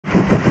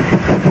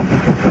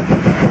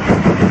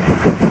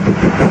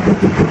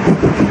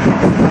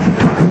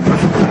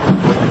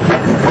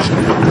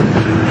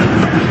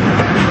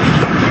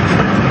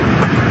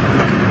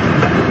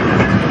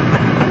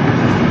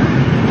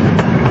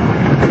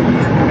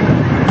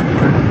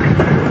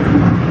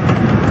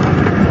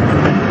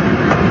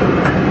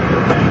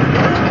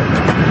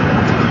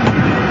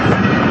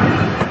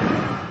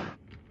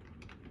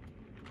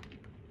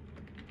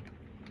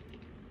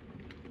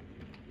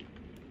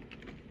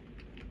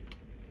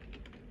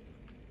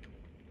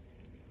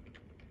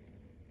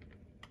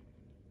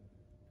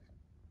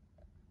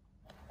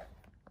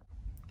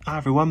Hi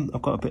everyone,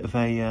 I've got a bit of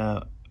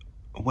a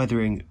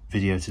weathering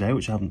video today,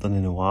 which I haven't done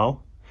in a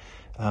while,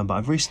 but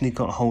I've recently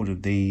got hold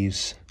of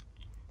these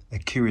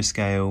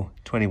Accurascale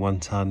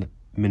 21-ton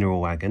mineral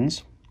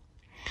wagons.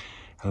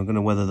 And I'm going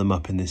to weather them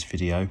up in this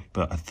video,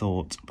 but I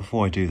thought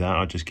before I do that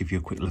I'll just give you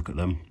a quick look at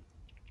them,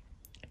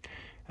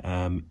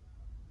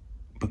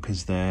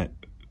 because they're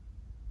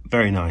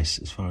very nice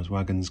as far as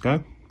wagons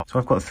go. So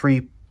I've got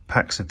 3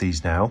 packs of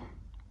these now.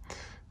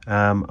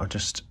 I'll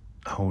just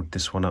hold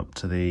this one up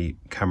to the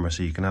camera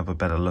so you can have a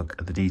better look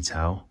at the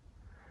detail.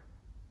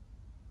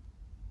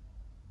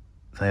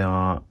 They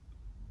are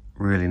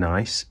really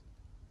nice,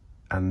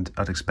 and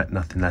I'd expect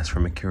nothing less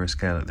from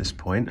Accurascale at this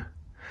point.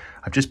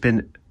 I've just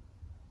been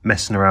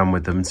messing around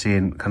with them and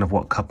seeing kind of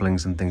what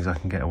couplings and things I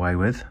can get away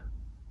with.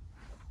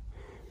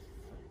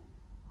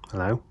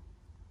 Hello.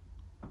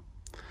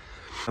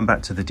 And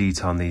back to the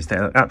detail on these.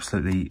 They're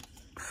absolutely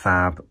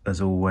fab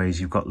as always.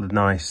 You've got the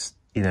nice,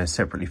 you know,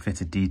 separately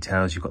fitted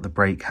details. You've got the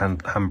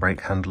handbrake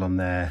handle on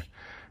there.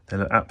 They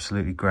look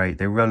absolutely great.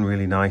 They run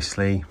really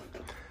nicely.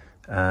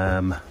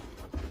 Yeah,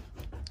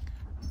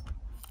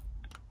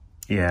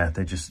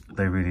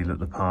 they really look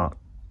the part,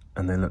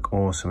 and they look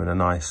awesome in a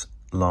nice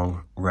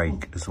long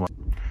rake as well.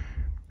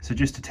 So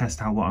just to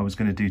test out what I was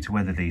going to do to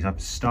weather these, I've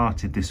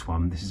started this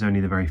one. This is only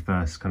the very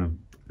first kind of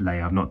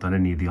layer. I've not done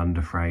any of the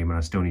underframe, and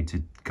I still need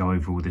to go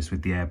over all this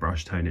with the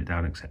airbrush, tone it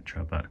down,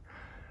 etc. But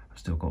I've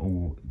still got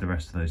all the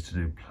rest of those to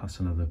do, plus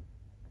another,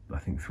 I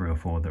think 3 or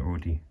 4 that are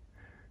already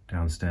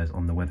downstairs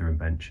on the weathering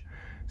bench.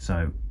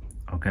 So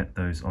I'll get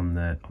those on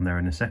there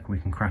in a second. We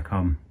can crack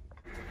on.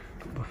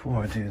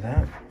 Before I do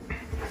that,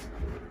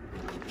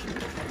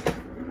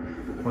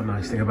 one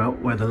nice thing about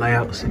where the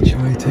layout's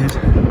situated,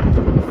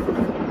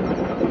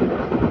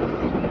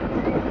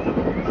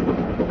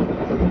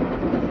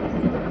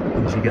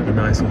 is you get the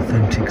nice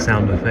authentic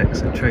sound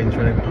effects of trains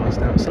running past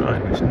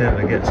outside, which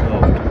never gets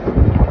old.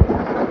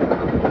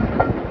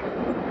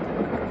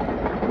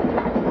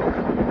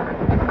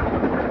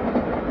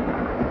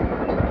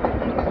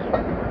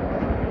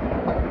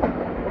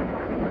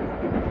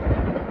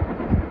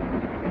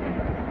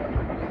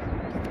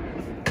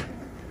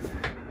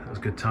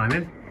 Good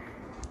timing.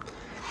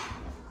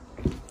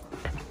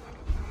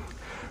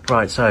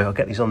 Right, so I'll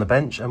get these on the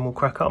bench and we'll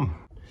crack on.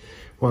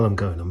 While I'm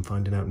going, I'm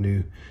finding out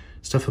new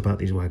stuff about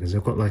these wagons.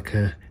 They've got like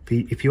a,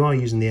 if you are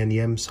using the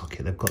NEM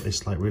socket, they've got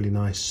this like really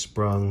nice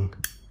sprung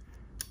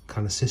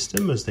kind of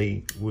system, as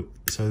they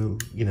so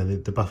you know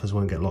the buffers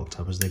won't get locked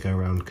up as they go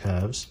around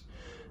curves.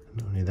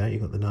 And not only that,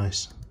 you've got the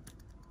nice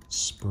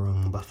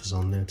sprung buffers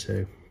on there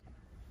too.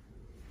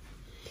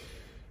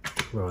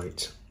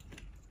 Right.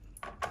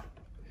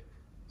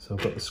 So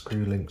I've got the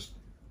screw links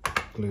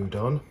glued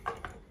on.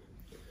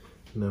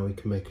 Now we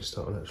can make a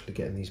start on actually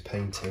getting these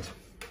painted.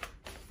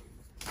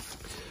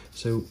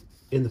 So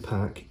in the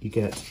pack you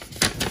get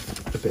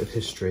a bit of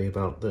history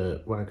about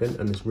the wagon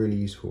and this really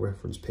useful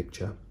reference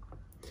picture.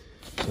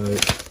 So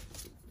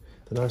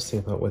the nice thing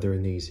about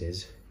weathering these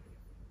is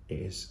it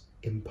is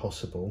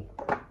impossible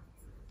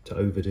to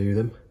overdo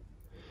them.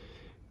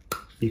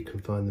 You can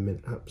find them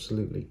in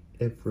absolutely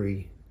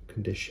every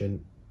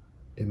condition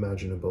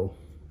imaginable.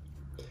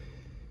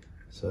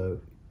 So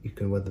you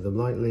can weather them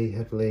lightly,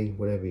 heavily,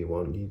 whatever you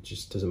want. It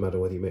just doesn't matter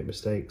whether you make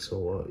mistakes or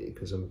what,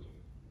 because I'm,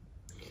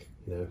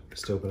 you know,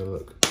 still going to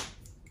look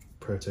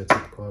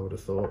prototypical, I would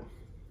have thought.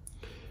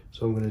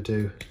 So I'm going to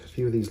do a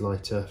few of these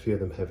lighter, a few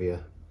of them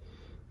heavier,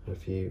 and a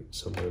few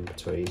somewhere in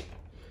between.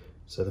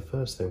 So the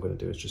first thing I'm going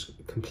to do is just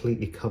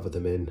completely cover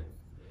them in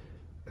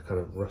a kind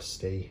of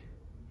rusty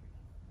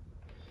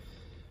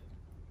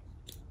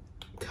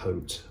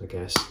coat, I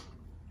guess.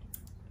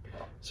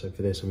 So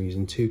for this I'm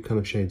using 2 kind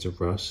of shades of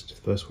rust.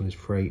 The first one is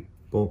Freight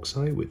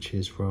Bauxite, which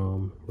is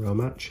from Rail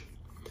Match.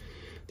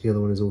 The other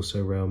one is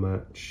also Rail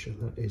Match, and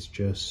that is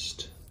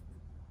just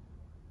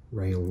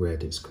Rail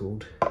Red it's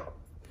called.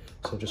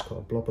 So I've just got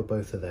a blob of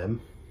both of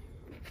them.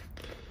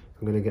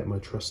 I'm going to get my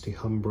trusty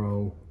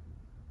Humbrol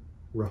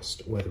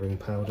rust weathering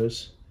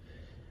powders.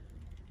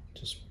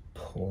 Just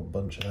pour a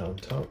bunch of that on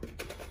top.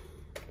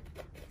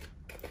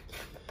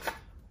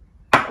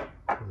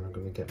 And I'm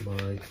going to get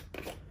my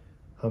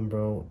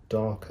Humbrol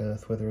Dark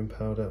Earth weathering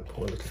powder,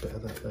 pour a little bit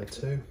of that there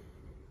too.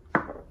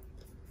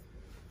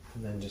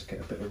 And then just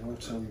get a bit of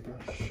water on the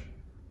brush.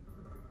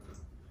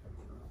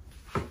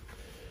 A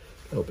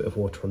little bit of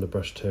water on the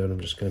brush too, and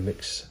I'm just going to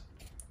mix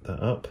that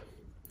up.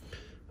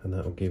 And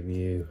that will give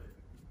you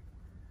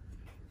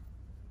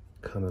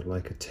kind of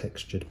like a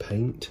textured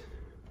paint.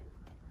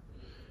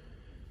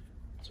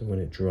 So when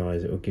it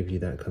dries, it will give you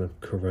that kind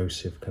of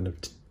corrosive kind of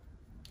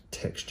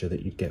texture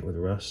that you'd get with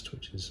rust,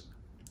 which is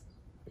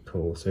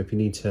cool. So if you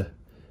need to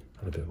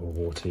add a bit more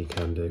water, you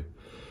can do.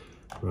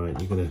 Right,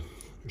 you're going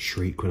to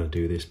shriek when I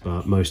do this,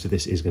 but most of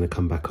this is going to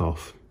come back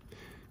off.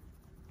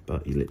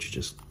 But you literally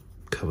just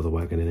cover the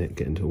wagon in it,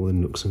 get into all the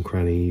nooks and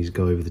crannies,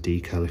 go over the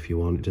decal if you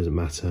want, it doesn't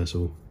matter. It's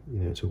all, you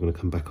know, it's all going to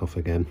come back off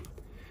again.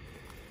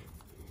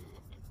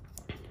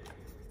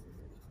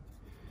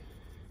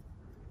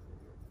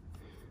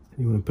 And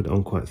you want to put it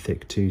on quite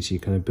thick too, so you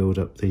kind of build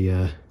up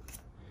the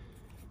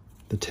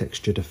the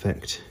textured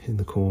effect in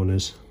the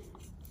corners.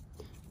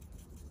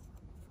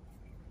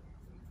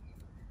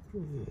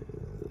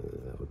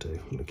 That'll do.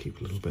 I'm going to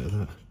keep a little bit of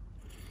that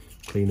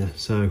cleaner.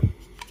 So,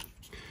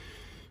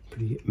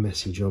 pretty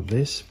messy job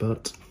this,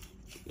 but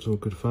it's all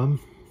good fun.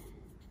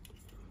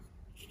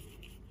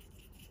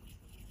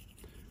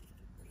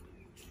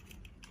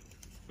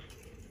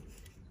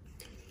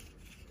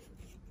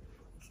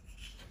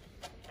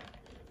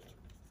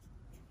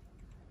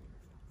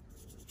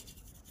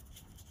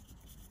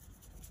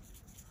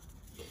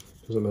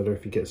 Doesn't matter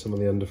if you get some on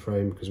the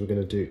underframe, because we're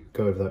going to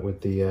go over that with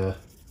the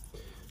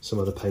some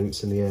other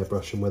paints in the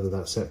airbrush and whether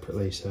that's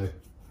separately, so it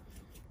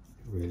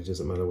really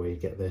doesn't matter where you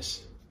get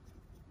this.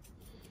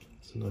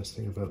 It's a nice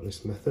thing about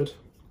this method.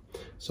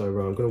 So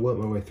I'm going to work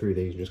my way through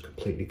these and just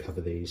completely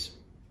cover these.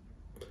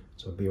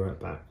 So I'll be right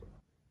back.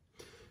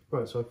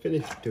 Right, so I've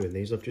finished doing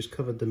these. I've just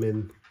covered them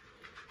in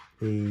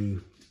the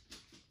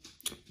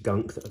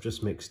gunk that I've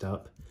just mixed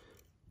up.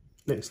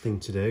 Next thing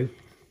to do,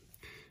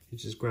 you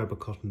just grab a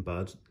cotton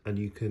bud, and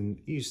you can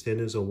use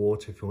thinners or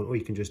water if you want, or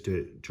you can just do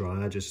it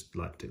dry. I just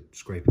like to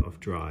scrape it off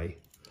dry.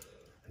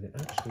 And it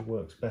actually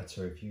works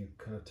better if you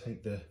kind of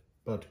take the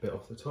bud bit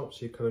off the top,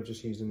 so you're kind of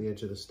just using the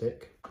edge of the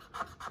stick.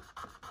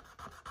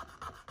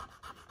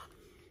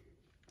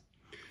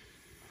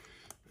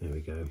 There we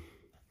go.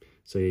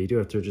 So yeah, you do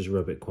have to just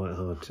rub it quite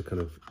hard to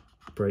kind of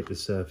break the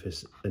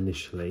surface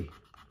initially.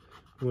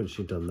 Once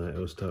you've done that, it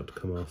will start to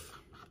come off.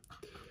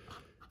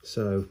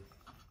 So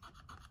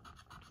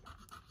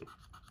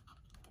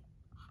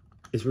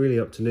it's really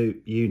up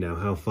to you now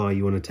how far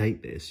you want to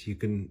take this. You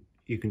can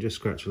just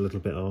scratch a little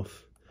bit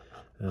off,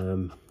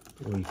 or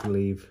you can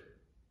leave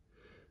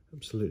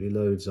absolutely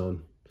loads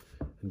on.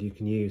 And you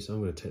can use, I'm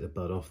going to take the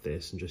bud off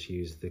this and just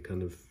use the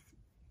kind of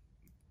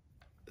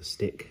the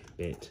stick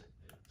bit,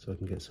 so I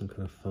can get some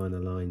kind of finer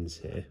lines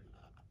here.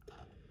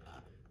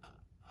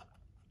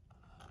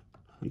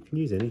 You can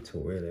use any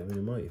tool really. I mean,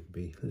 it might even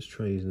be, let's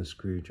try using a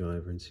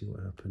screwdriver and see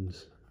what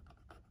happens.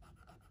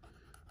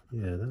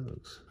 Yeah, that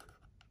looks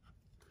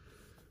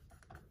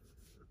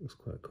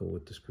quite cool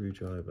with the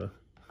screwdriver.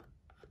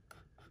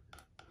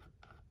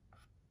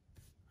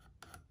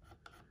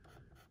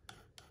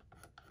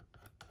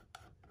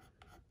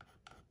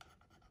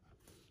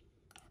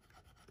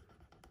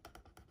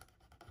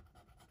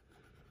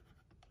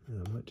 Yeah,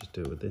 I might just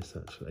do it with this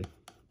actually.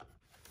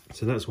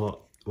 So that's what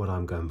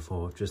I'm going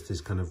for, just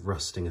this kind of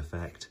rusting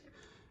effect.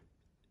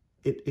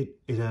 It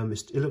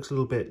looks a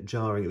little bit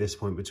jarring at this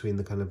point between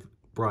the kind of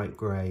bright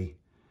grey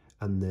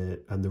and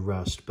the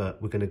rust, but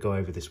we're going to go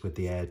over this with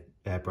the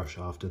airbrush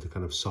after to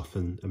kind of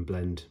soften and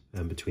blend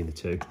between the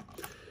two.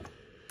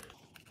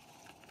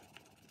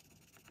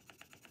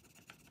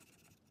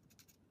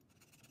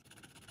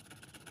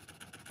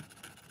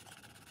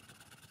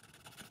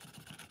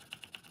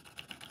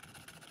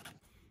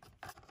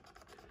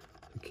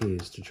 The key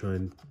is to try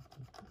and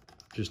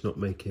just not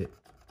make it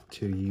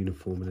too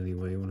uniform in any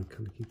way. You want to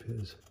kind of keep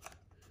it as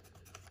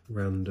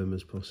random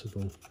as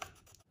possible.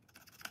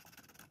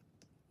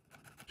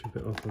 Chip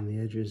it off on the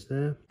edges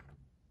there.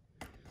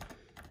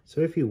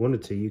 So if you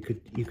wanted to, you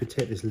could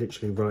take this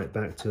literally right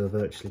back to a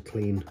virtually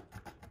clean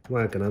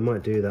wagon. I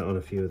might do that on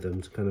a few of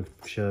them to kind of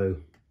try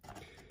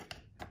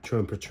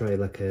and portray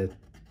like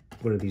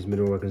one of these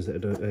mineral wagons that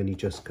don't only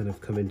just kind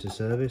of come into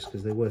service,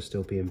 because they were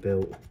still being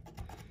built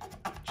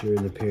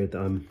during the period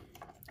that I'm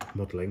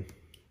modelling.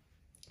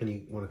 And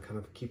you want to kind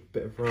of keep a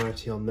bit of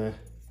variety on there.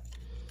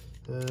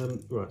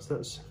 Right, so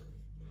that's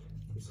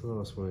the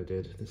last one I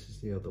did. This is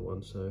the other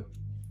one, so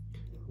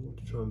I want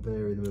to try and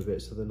vary them a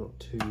bit so they're not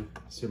too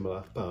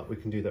similar, but we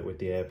can do that with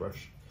the airbrush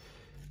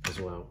as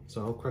well.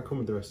 So I'll crack on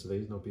with the rest of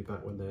these and I'll be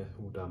back when they're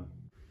all done.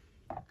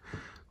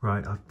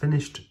 Right, I've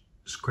finished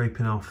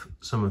scraping off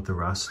some of the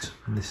rust,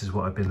 and this is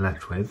what I've been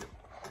left with.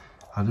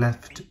 I've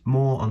left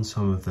more on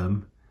some of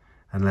them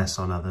and less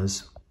on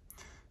others.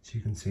 So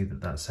you can see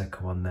that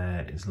second one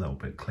there is a little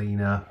bit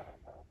cleaner.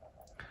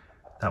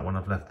 That one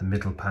I've left the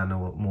middle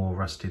panel more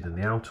rusty than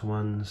the outer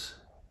ones.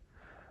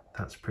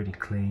 That's pretty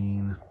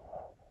clean.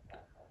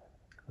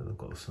 And I've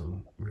got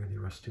some really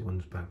rusty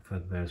ones back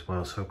further there as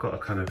well. So I've got a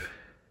kind of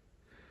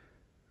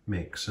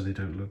mix so they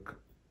don't look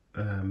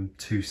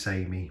too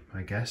samey,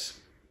 I guess.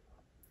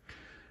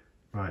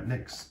 Right,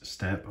 next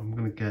step, I'm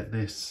going to get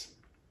this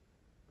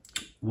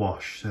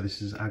wash. So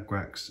this is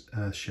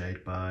Accurascale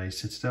shade by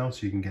Citadel.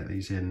 So you can get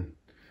these in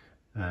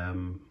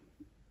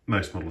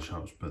most model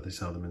shops, but they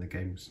sell them in the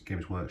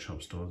Games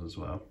Workshop stores as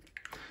well.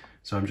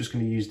 So I'm just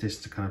going to use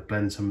this to kind of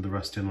blend some of the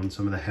rust in on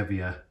some of the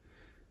heavier,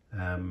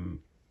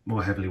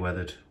 more heavily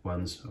weathered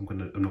ones. I'm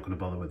not going to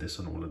bother with this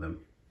on all of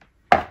them.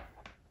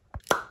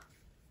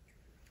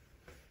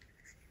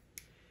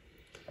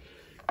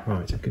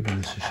 Right, I'll give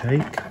this a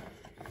shake.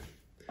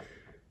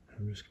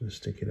 I'm just going to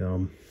stick it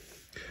on.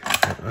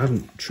 I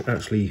haven't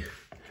actually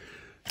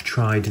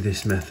tried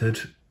this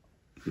method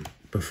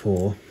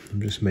before.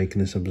 I'm just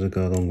making this up as I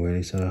go along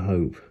really, so I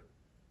hope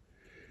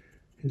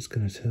it's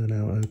going to turn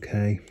out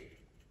okay.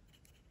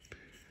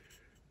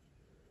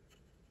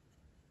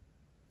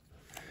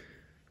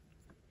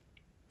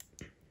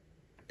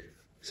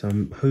 So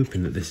I'm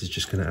hoping that this is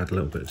just going to add a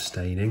little bit of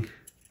staining.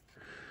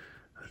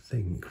 I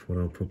think what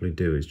I'll probably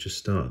do is just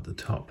start at the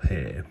top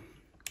here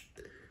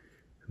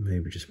and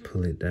maybe just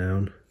pull it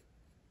down.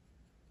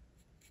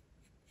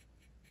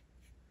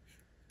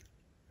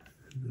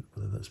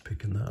 Whether that's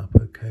picking that up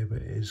okay,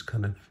 but it is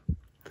kind of,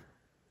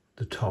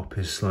 the top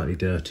is slightly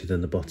dirtier than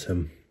the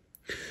bottom.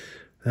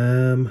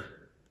 I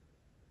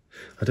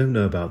don't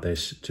know about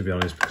this, to be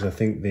honest, because I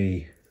think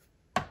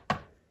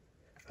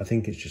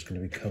it's just going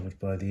to be covered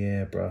by the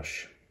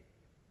airbrush.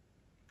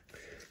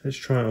 Let's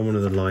try it on one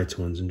of the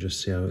lighter ones and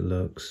just see how it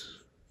looks.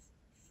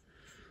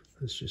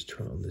 Let's just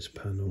try it on this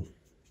panel.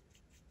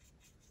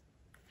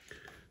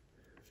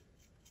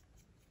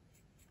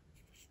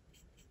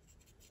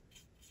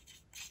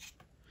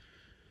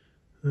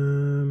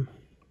 It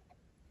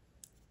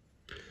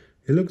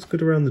looks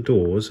good around the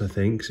doors, I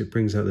think, because it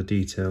brings out the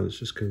detail. It's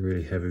just going to be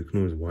really heavy. We can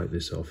always wipe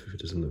this off if it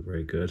doesn't look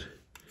very good.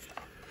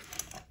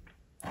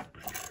 I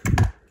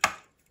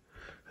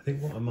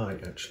think what I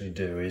might actually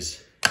do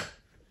is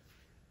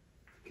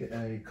get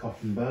a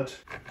cotton bud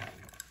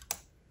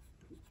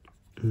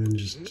and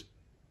just,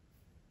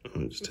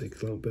 I'll just take a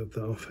little bit of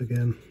that off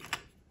again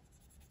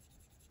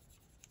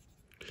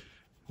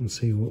and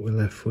see what we're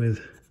left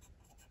with.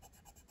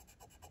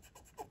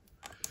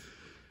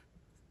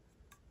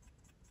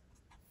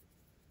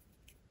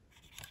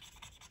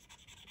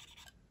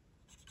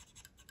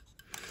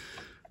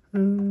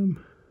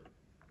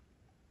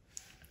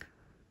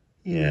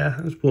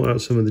 Yeah, it's brought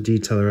out some of the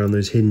detail around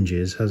those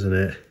hinges, hasn't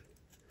it?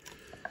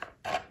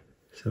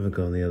 Let's have a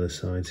go on the other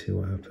side, see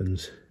what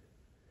happens.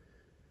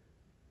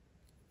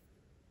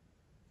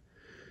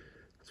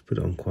 Let's put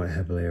it on quite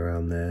heavily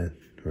around there,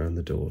 around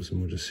the doors,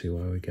 and we'll just see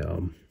where we get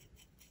on.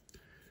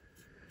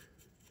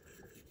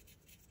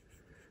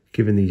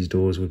 Given these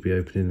doors would be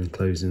opening and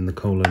closing, the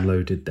coal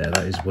unloaded there,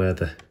 that is where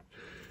the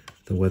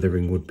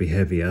weathering would be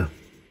heavier.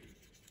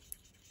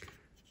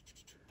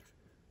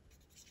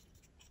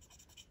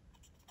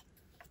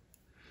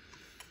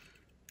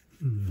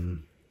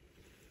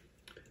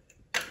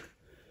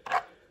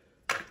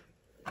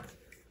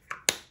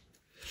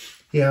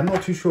 Yeah, I'm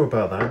not too sure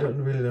about that. I don't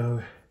really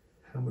know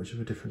how much of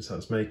a difference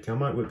that's making. I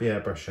might whip the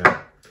airbrush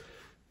out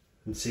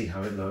and see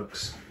how it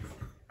looks.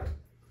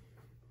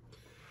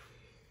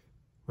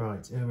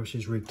 Right, airbrush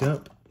is rigged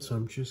up, so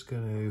I'm just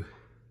going to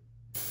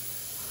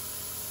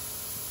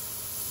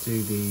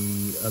do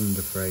the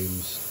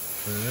underframes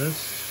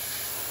first.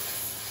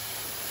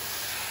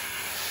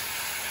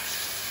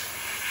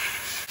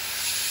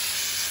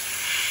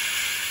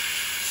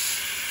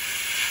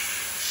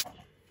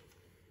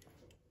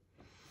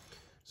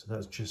 So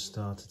that's just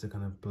started to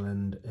kind of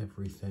blend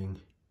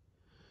everything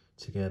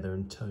together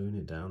and tone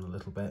it down a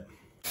little bit.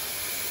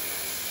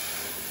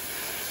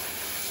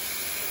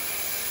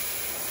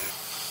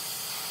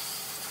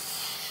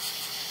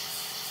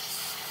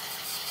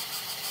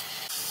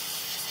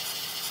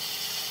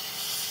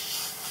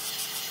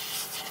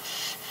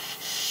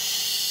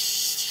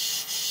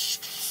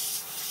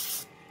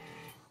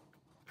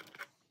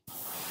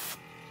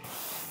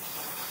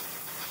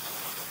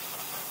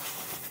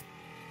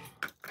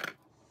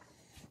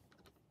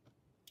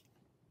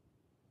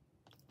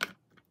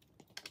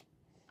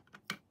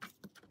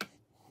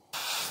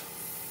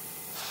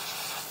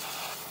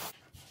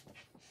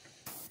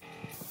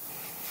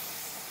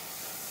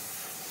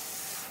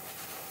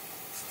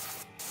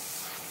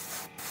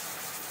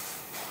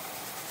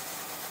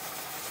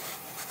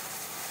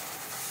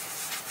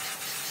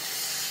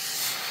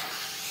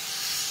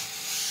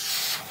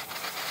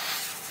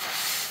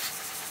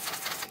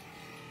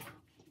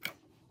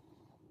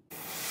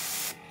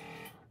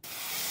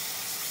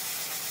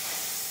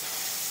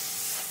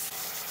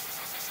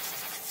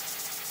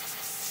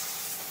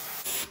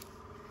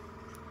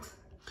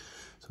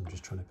 I'm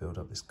just trying to build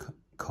up this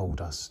coal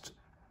dust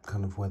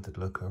kind of weathered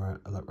look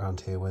around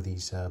here, where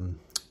these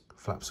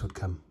flaps would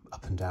come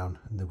up and down,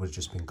 and there would have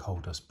just been coal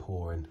dust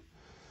pouring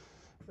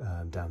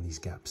down these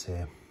gaps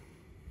here,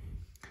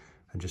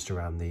 and just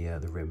around the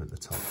rim at the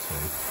top too.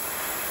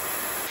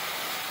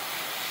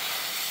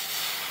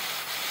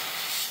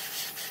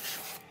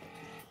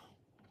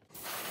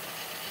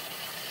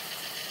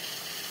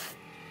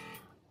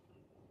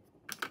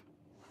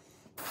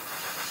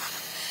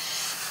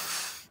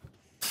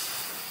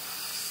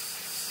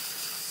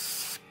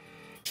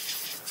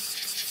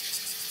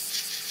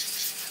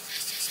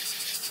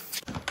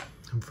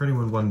 For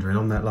anyone wondering,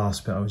 on that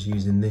last bit I was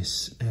using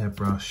this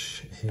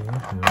airbrush here.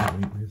 Let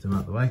me move them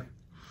out of the way.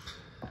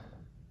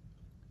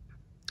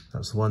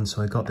 That's the one,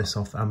 so I got this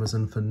off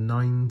Amazon for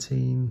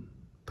 £19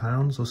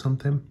 or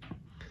something.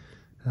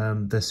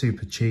 They're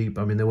super cheap,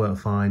 I mean they work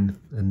fine,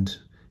 and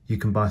you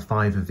can buy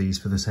 5 of these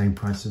for the same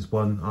price as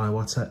one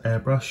Iwata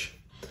airbrush,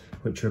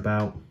 which are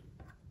about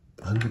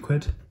 100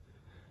 quid.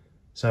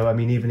 So I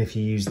mean, even if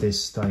you use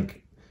this like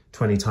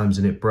 20 times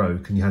and it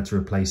broke and you had to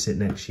replace it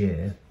next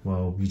year,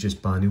 well, you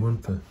just buy a new one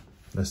for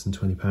less than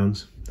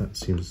 £20. That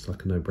seems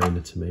like a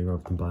no-brainer to me,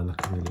 rather than buying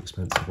like a really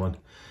expensive one,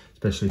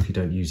 especially if you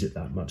don't use it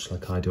that much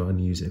like I do. I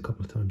only use it a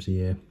couple of times a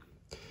year.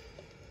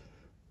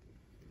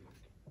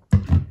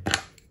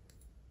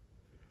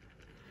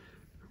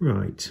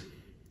 Right,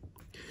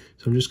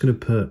 so I'm just going to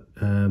put,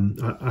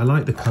 I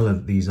like the colour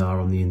that these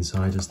are on the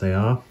inside as they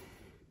are.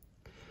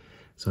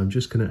 So I'm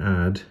just going to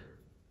add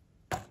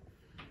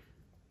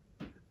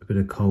a bit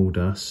of coal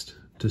dust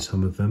to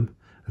some of them.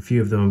 A few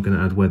of them I'm going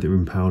to add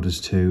weathering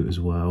powders to as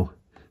well.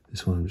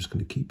 This one I'm just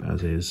going to keep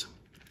as is,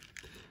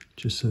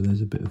 just so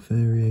there's a bit of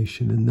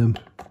variation in them.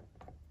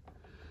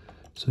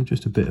 So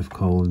just a bit of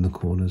coal in the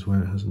corners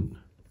where it hasn't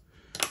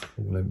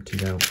all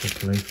emptied out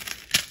properly.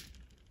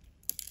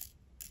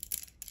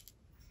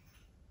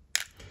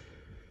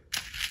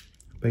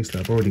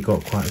 Basically, I've already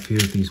got quite a few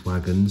of these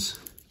wagons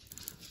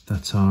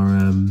that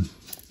are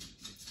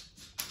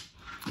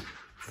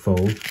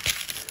full.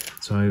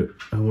 So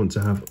I want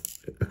to have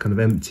a kind of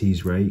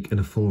empties rake and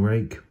a full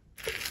rake.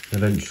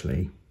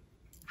 Eventually,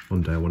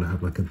 one day I want to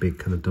have like a big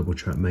kind of double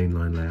track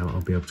mainline layout.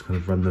 I'll be able to kind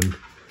of run them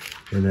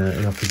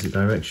in opposite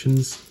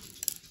directions,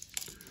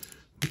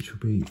 which will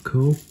be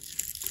cool.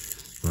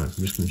 Right, so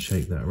I'm just going to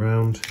shake that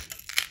around,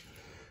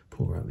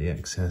 pour out the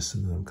excess,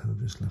 and then I'm kind of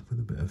just left with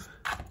a bit of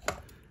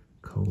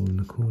coal in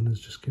the corners.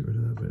 Just get rid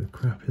of that bit of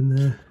crap in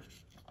there.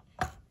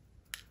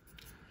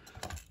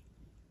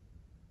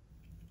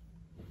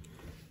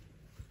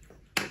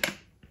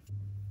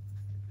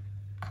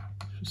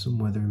 Some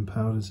weathering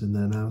powders in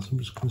there now, so I'm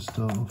just going to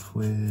start off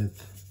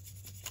with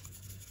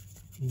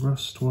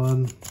rust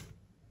one,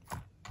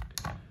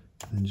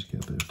 and then just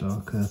get a bit of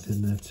dark earth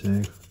in there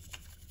too.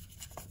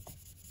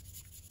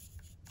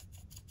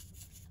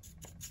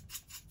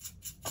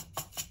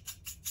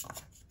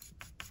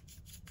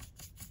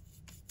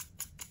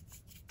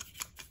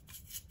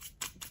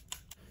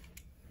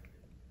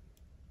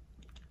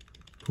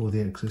 Pour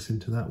the excess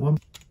into that one.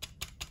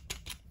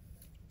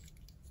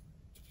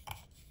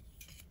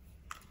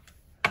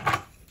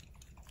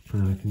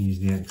 And I can use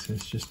the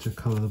excess just to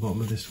colour the bottom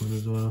of this one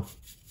as well.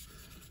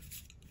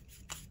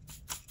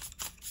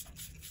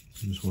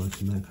 I'm just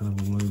working that kind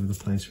of all over the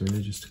place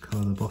really, just to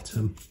colour the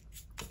bottom.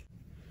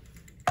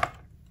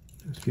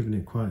 It's giving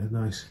it quite a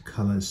nice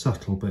colour. It's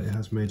subtle, but it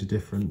has made a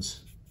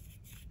difference.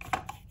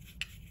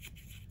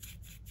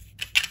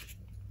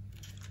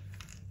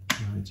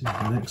 Right, do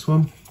the next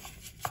one.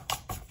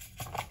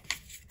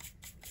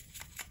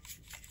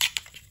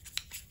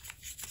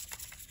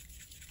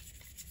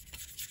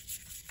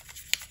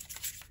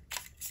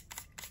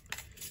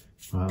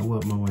 Right, I'll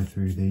work my way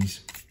through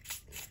these.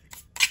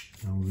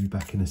 I will be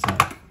back in a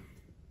sec.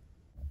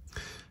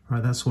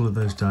 Right, that's all of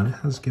those done. It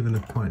has given a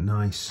quite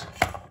nice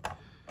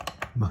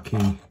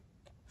mucky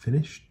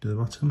finish to the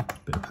bottom. A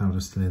bit of powder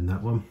still in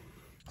that one.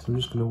 So I'm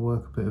just going to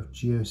work a bit of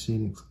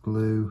Geoscenics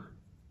glue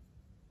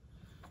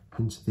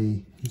into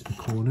the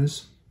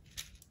corners,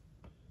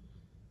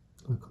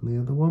 like on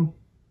the other one.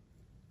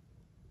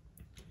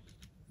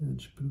 And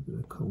just put a bit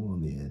of coal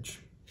on the edge.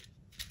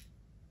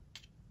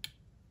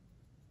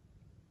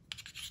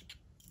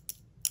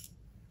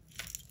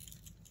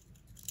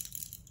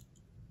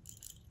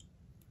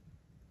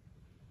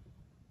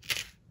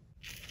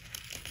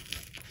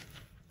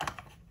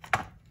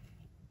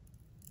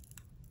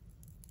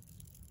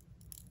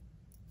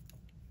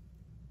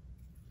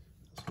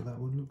 That's what that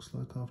one looks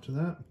like after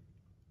that.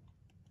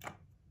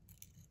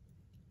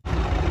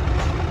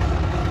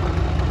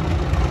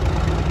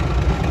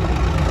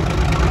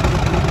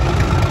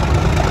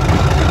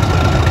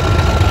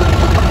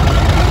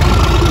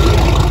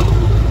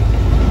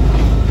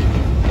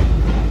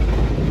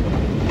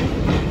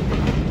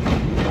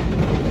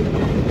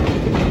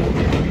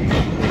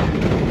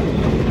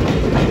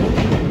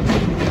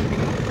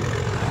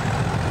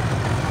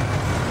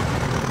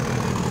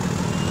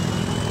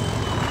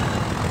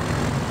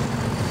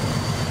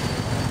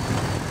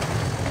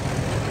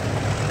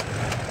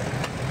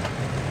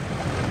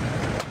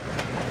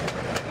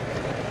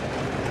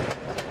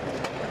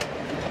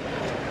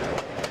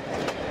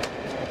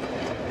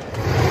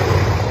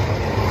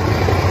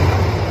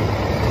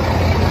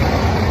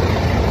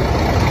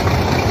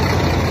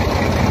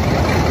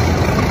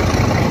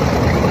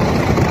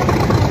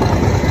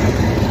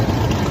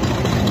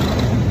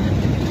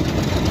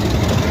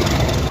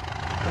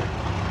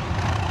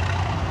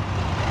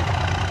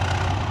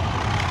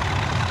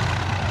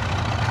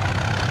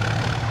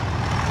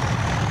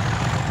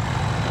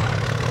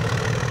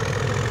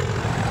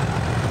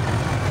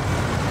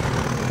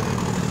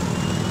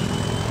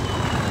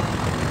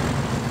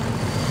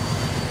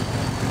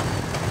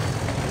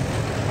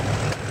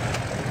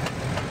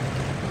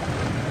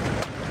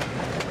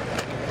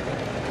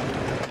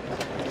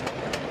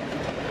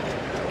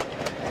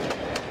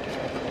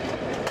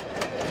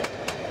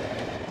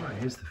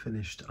 Here's the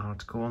finished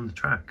article on the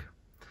track.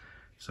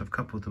 So I've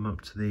coupled them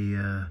up to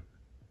the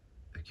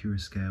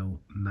Accurascale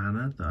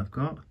Manor that I've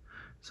got.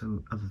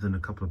 So other than a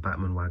couple of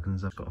Batman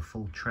wagons, I've got a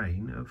full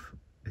train of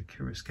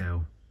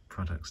Accurascale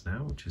products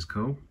now, which is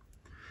cool.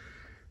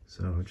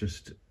 So I'll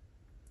just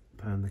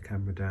pan the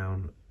camera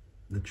down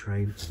the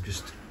train and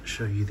just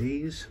show you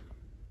these.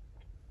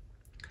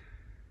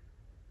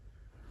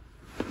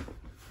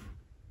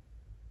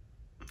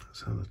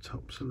 That's how the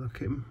tops are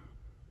looking.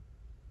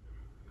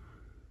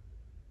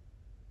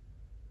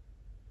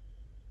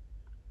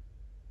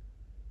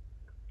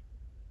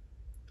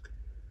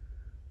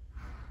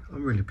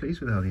 I'm really pleased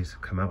with how these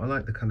have come out. I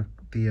like the kind of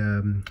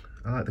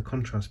I like the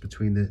contrast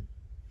between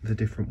the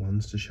different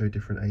ones to show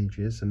different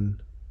ages, and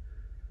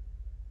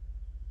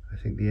I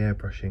think the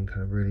airbrushing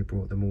kind of really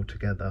brought them all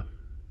together.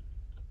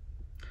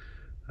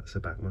 That's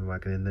the Bachmann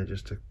wagon in there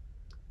just to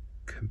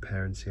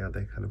compare and see how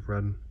they kind of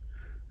run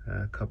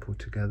coupled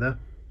together.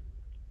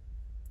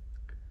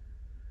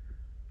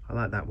 I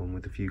like that one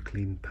with a few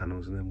clean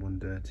panels and then one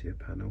dirtier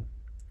panel.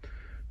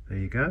 There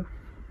you go.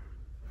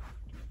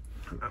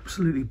 I'm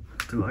absolutely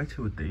delighted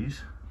with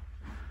these.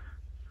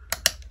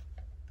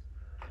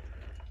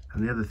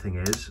 And the other thing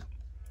is,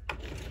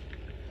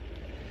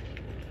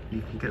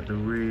 you can get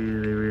them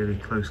really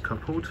close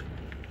coupled.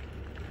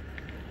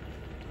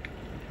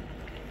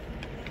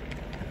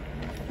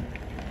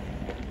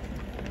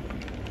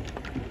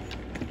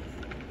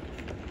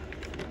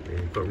 Yeah,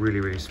 you've got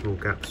really small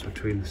gaps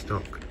between the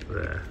stock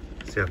there.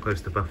 See how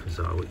close the buffers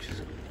are, which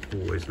is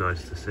always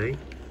nice to see.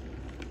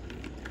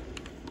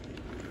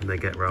 And they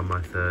get around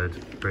my third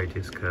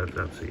radius curve,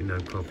 absolutely no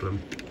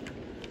problem.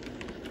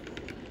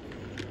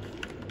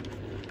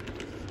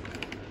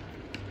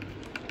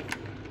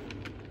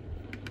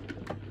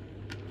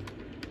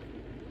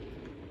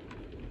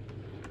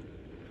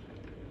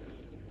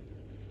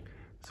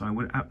 So I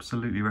would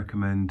absolutely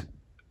recommend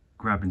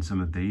grabbing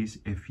some of these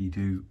if you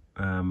do,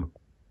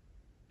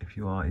 if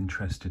you are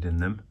interested in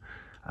them.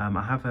 I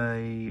have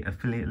a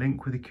affiliate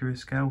link with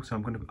Accurascale, so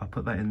I'll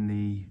put that in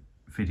the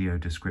video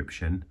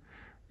description.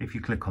 If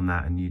you click on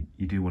that and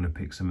you do want to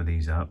pick some of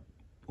these up,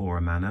 or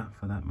a Mana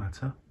for that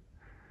matter,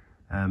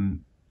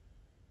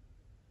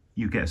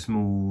 you get a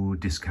small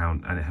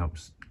discount and it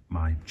helps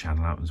my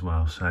channel out as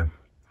well. So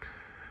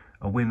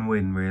a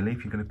win-win really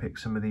if you're going to pick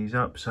some of these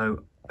up.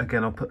 So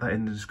again, I'll put that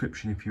in the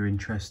description if you're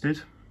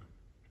interested,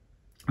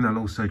 and I'll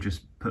also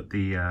just put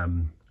the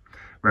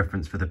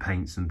reference for the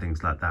paints and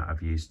things like that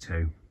I've used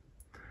too.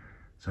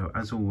 So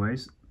as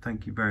always,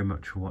 thank you very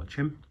much for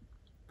watching,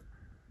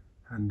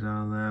 and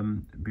I'll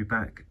be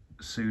back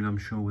soon, I'm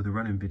sure, with a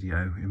running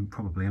video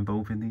probably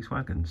involving these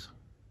wagons.